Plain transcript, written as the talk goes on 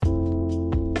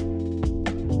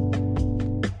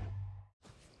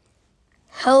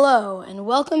Hello, and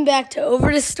welcome back to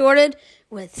Over Distorted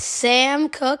with Sam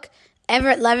Cook,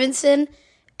 Everett Levinson,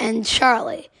 and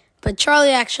Charlie. But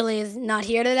Charlie actually is not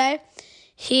here today.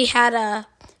 He had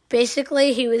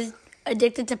he was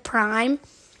addicted to Prime,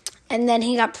 and then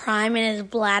he got Prime in his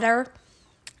bladder,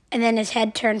 and then his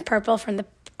head turned purple from the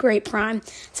great Prime.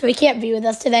 So he can't be with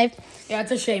us today. Yeah,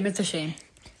 it's a shame.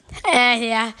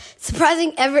 Yeah,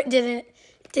 surprising Everett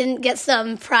didn't get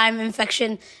some Prime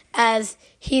infection as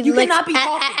he licked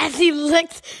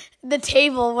the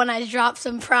table when I dropped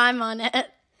some Prime on it.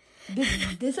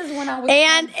 This is when I was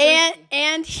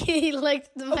and he licked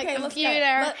my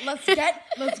computer.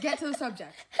 Let's get to the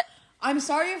subject. I'm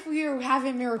sorry if we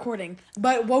haven't been recording,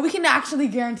 but what we can actually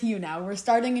guarantee you now, we're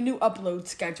starting a new upload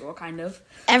schedule, kind of.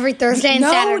 Every Thursday and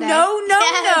Saturday. No.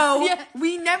 Yes.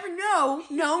 We never know.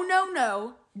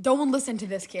 No. Don't listen to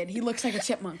this kid. He looks like a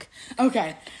chipmunk.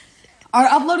 Okay. Our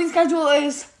uploading schedule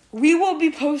is we will be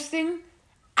posting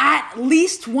at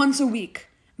least once a week,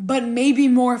 but maybe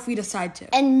more if we decide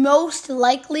to. And most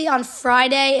likely on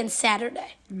Friday and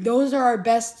Saturday. Those are our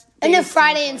best days. And then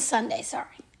Friday and Sunday, sorry.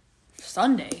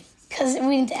 Sunday? Because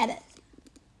we need to edit.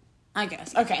 I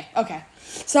guess. Okay.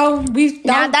 So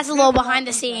that's a little behind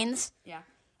the scenes. Yeah.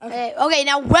 Okay,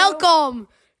 now welcome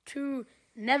to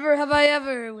Never Have I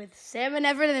Ever with Sam and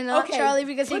Everett and not Charlie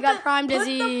because he got Prime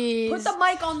disease. Put the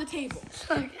mic on the table.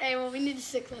 Okay, well, we need to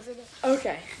sit closer to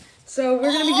Okay. So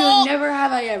we're going to be doing Never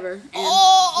Have I Ever. And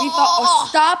we thought,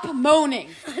 stop moaning.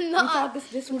 We thought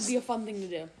this would be a fun thing to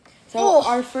do. So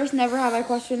our first Never Have I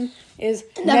question is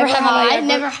Never have I ever.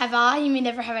 Never have I? You mean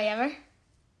never have I ever?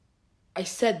 I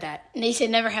said that. And you said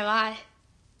never have I.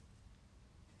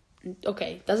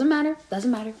 Okay, doesn't matter.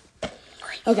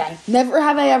 Okay, never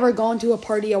have I ever gone to a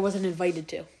party I wasn't invited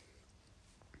to.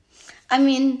 I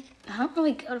mean, I don't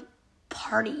really go to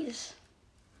parties.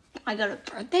 I go to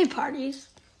birthday parties.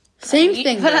 Same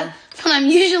thing, but I'm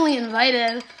usually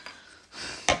invited.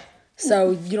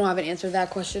 So you don't have an answer to that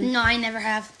question? No, I never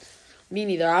have. Me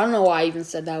neither. I don't know why I even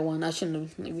said that one. I shouldn't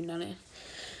have even done it.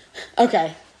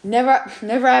 Okay, never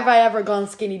have I ever gone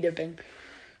skinny dipping.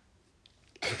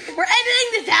 We're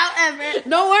editing this out, Everett.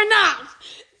 No, we're not.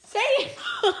 Say it.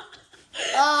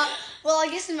 Well, I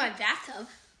guess in my bathtub.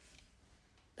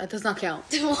 That does not count.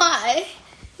 Why?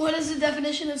 What is the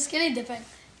definition of skinny dipping?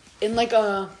 In like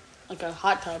a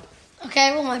hot tub.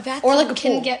 Okay, well, my bathtub or like a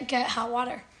can pool. get hot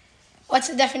water. What's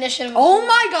the definition of a Oh pool?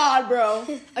 my God, bro.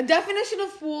 A definition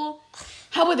of pool.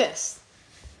 How about this?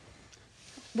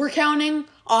 We're counting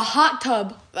a hot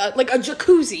tub, like a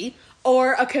jacuzzi,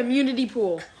 or a community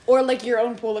pool, or like your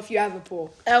own pool if you have a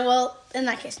pool. Well, in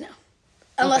that case, no.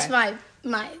 Unless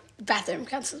my bathroom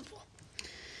counts as a pool.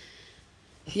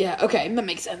 Yeah, okay, that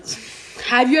makes sense.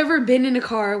 Have you ever been in a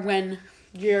car when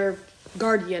your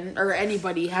guardian or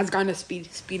anybody has gotten a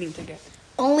speeding ticket?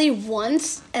 Only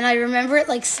once, and I remember it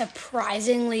like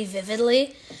surprisingly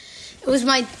vividly. It was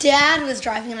my dad who was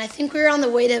driving, and I think we were on the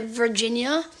way to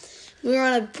Virginia. We were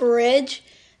on a bridge,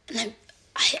 and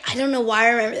I don't know why I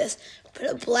remember this, but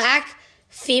a black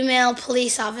female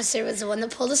police officer was the one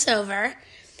that pulled us over.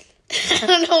 I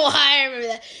don't know why I remember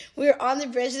that. We were on the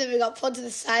bridge, and then we got pulled to the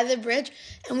side of the bridge,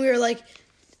 and we were like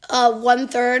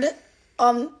 1/3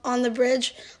 on the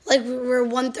bridge. Like we were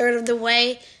 1/3 of the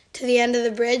way to the end of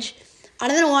the bridge. I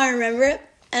don't know why I remember it,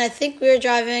 and I think we were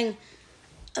driving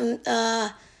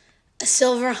a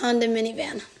silver Honda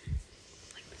minivan.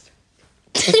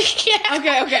 Yeah.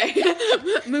 Okay.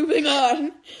 Moving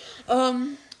on.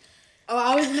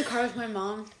 I was in the car with my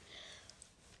mom,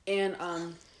 and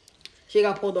she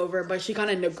got pulled over, but she kind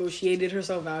of negotiated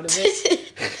herself out of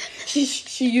it.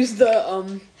 she used the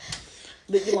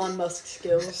Elon Musk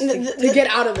skills to get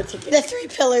out of the ticket. The 3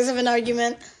 pillars of an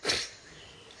argument.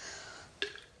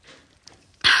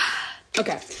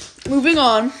 Okay, moving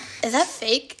on. Is that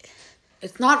fake?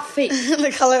 It's not fake.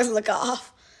 The colors look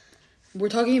off. We're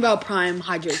talking about Prime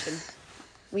hydration.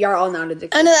 We are all now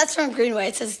addicted. Oh, no, that's from Greenway.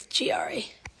 It says GRE.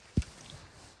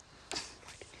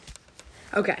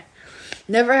 Okay.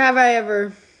 Never have I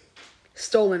ever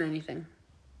stolen anything.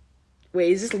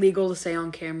 Wait, is this legal to say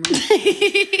on camera?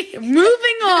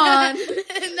 Moving on.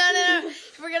 No.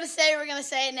 If we're gonna say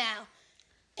it now.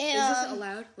 And, is this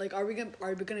allowed? Like, are we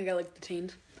gonna get like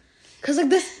detained? Cause like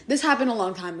this happened a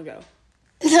long time ago.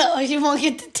 No, you won't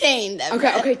get detained.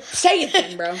 Okay. Say it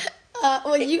then, bro.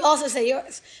 Well, you also say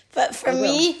yours. But for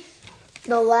me,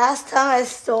 the last time I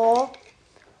stole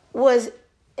was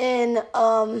in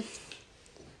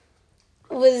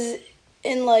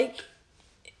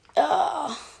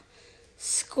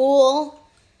school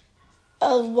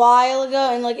a while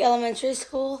ago in like elementary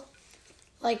school.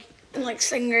 like in like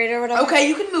second grade or whatever. Okay,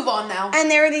 you can move on now. And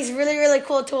there were these really, really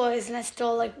cool toys, and I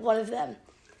stole like one of them.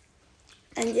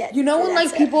 And yeah, you know when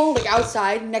like people like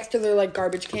outside next to their like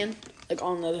garbage can, like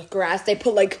on the grass, they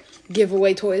put like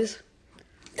giveaway toys.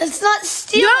 That's not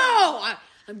stealing. No,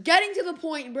 I'm getting to the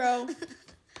point, bro.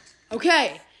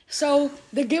 Okay, so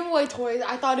the giveaway toys,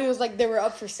 I thought it was like they were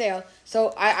up for sale.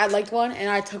 So I liked one and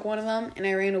I took one of them and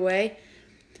I ran away.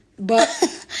 But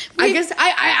I guess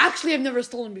I actually have never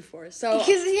stolen before. So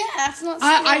because that's not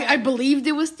stealing. I believed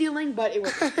it was stealing, but it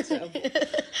wasn't. So.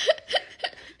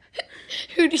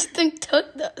 Who do you think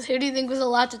took those? Who do you think was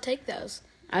allowed to take those?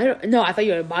 I don't know. I thought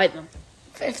you had to buy them.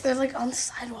 If they're like on the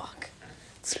sidewalk,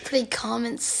 it's pretty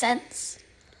common sense.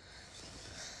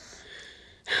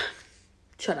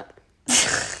 Shut up.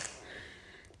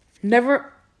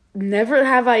 Never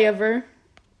have I ever.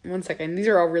 1 second. These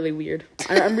are all really weird.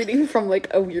 I'm reading from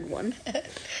like a weird one.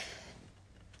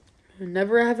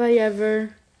 Never have I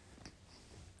ever.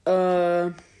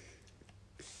 1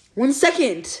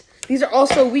 second. These are all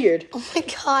so weird. Oh my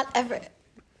god, Everett.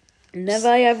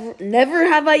 Never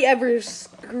have I ever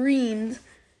screamed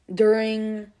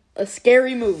during a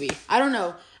scary movie. I don't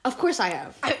know. Of course I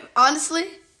have. Honestly,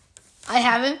 I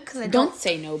haven't because I don't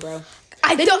say no, bro.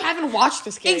 I haven't watched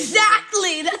the scary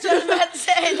exactly. movie. That's what I was about to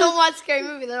say. I don't watch scary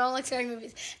movies. I don't like scary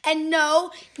movies. And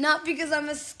no, not because I'm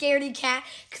a scaredy cat.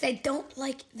 Because I don't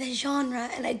like the genre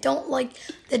and I don't like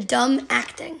the dumb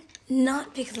acting.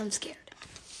 Not because I'm scared.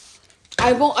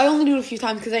 I only do it a few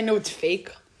times because I know it's fake.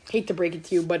 Hate to break it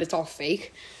to you, but it's all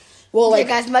fake. Well, like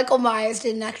guys, Michael Myers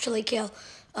didn't actually kill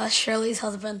Shirley's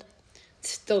husband.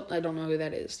 Still, I don't know who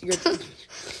that is.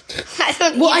 I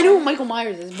don't. Well, I know who Michael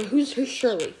Myers is, but who's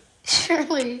Shirley?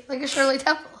 Shirley, like a Shirley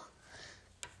Temple.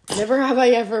 Never have I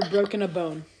ever broken a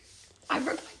bone. I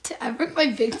broke my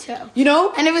big toe. You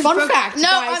know, and it was fun fact. No,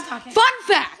 guys, I'm talking. Fun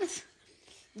fact.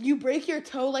 You break your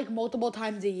toe like multiple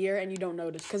times a year and you don't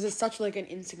notice because it's such like an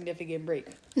insignificant break.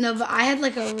 No, but I had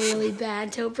like a really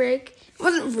bad toe break. It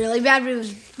wasn't really bad, but it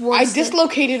was worse. I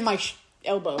dislocated my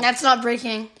elbow. That's not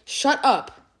breaking. Shut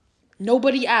up.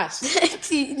 Nobody asked.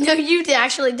 No, you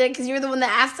actually did because you were the one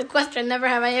that asked the question. Never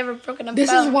have I ever broken a bone.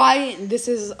 This is why this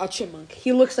is a chipmunk.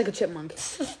 He looks like a chipmunk.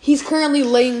 He's currently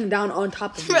laying down on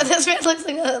top of me. Bro, this man looks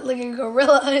like a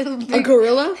gorilla. A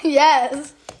gorilla?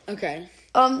 Yes. Okay.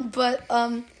 But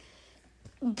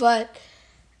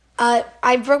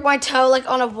I broke my toe like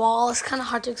on a wall. It's kind of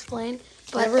hard to explain,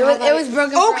 but it was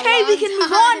broken. Okay, we can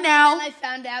move on now. And I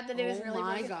found out that it was really broken.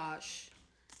 Oh my gosh!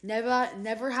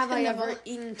 Never have I ever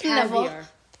eaten caviar.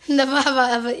 Never have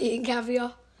I ever eaten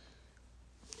caviar.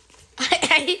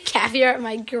 I ate caviar at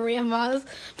my grandma's,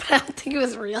 but I don't think it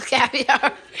was real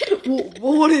caviar. What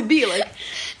would it be like?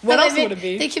 What else would it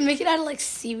be? They can make it out of like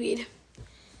seaweed.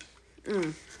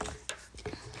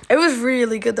 It was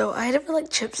really good though. I had it with like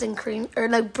chips and cream, or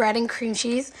like bread and cream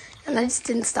cheese, and I just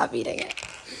didn't stop eating it.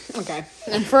 Okay.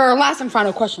 And for our last and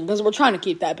final question, because we're trying to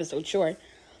keep the episode short.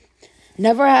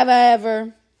 Never have I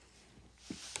ever.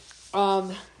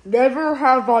 Never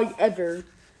have I ever.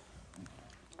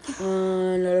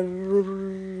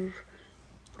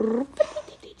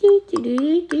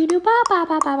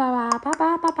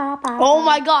 Oh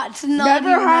my god! It's not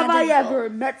Never have I ever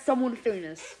met someone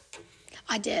famous.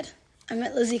 I did. I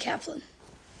met Lizzie Kaplan.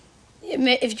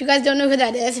 If you guys don't know who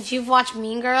that is, if you've watched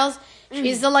Mean Girls,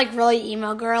 she's the like really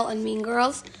emo girl in Mean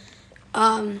Girls.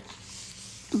 But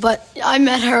I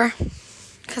met her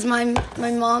because my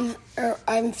mom, or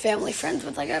I'm family friends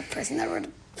with like a person that wrote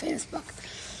a famous book.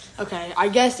 Okay, I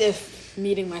guess if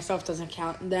meeting myself doesn't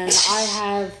count, then I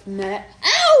have met.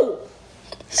 Ow!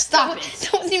 Stop it! It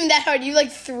wasn't even that hard. You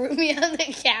like threw me on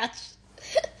the couch.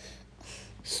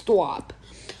 Stop.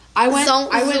 I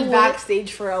went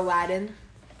backstage for Aladdin.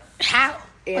 How?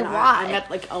 And like, why? I met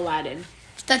like Aladdin.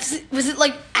 Was it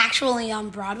like actually on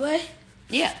Broadway?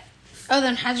 Yeah. Oh,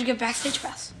 then how'd you get backstage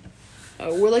pass?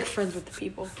 We're like friends with the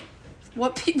people.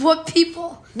 What people?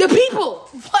 The people!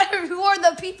 Who are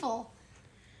the people?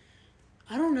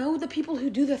 I don't know. The people who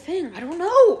do the thing. I don't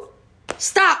know.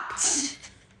 Stop!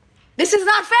 This is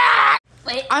not fair!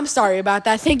 Wait. I'm sorry about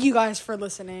that. Thank you guys for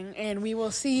listening, and we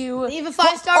will see you. Leave a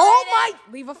 5-star rating.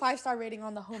 Leave a 5-star rating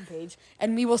on the homepage,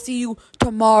 and we will see you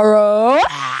tomorrow.